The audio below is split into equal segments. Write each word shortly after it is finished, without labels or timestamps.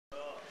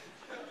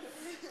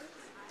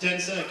10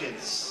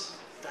 seconds.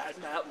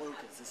 That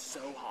Lucas is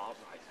so hot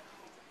right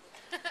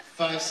now.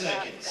 5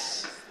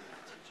 seconds.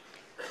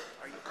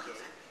 Are you good?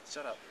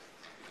 Shut up.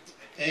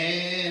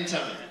 And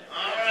time.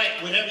 All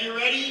right, whenever you're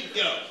ready,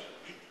 go.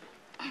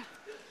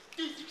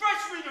 These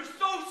freshmen are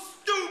so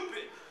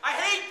stupid. I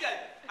hate them.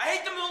 I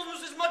hate them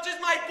almost as much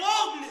as my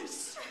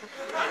baldness.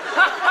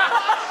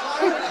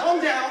 Calm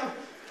down.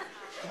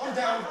 Calm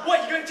down.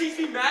 What, you gonna teach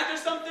me math or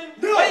something?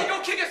 No. Why don't you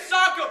go kick a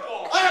soccer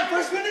ball? I have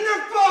freshmen and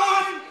they're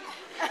fine.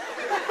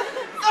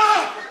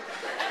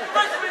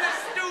 Freshmen are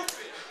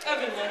stupid.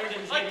 Evan Leonard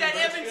and Like that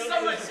Evan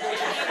Summer speech in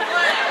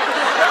class.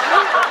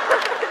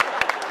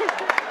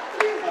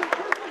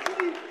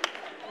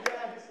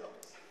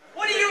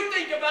 What do you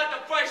think about the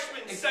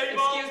freshmen, Sabo?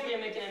 Excuse me,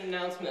 I'm making an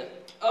announcement.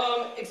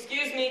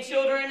 Excuse me,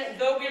 children,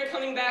 though we are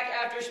coming back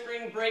after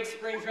spring break,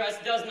 spring dress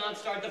does not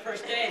start the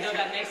first day, though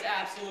that makes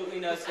absolutely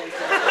no sense.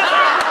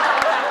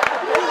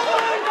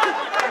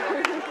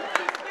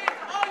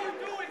 All you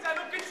do is I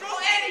don't control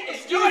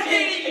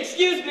anything.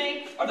 Excuse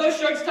me, are those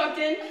shirts tucked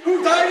in?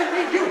 Who died and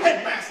me? You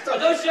headmaster. Are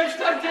those shirts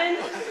tucked in?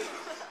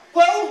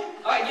 Well,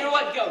 Alright, you know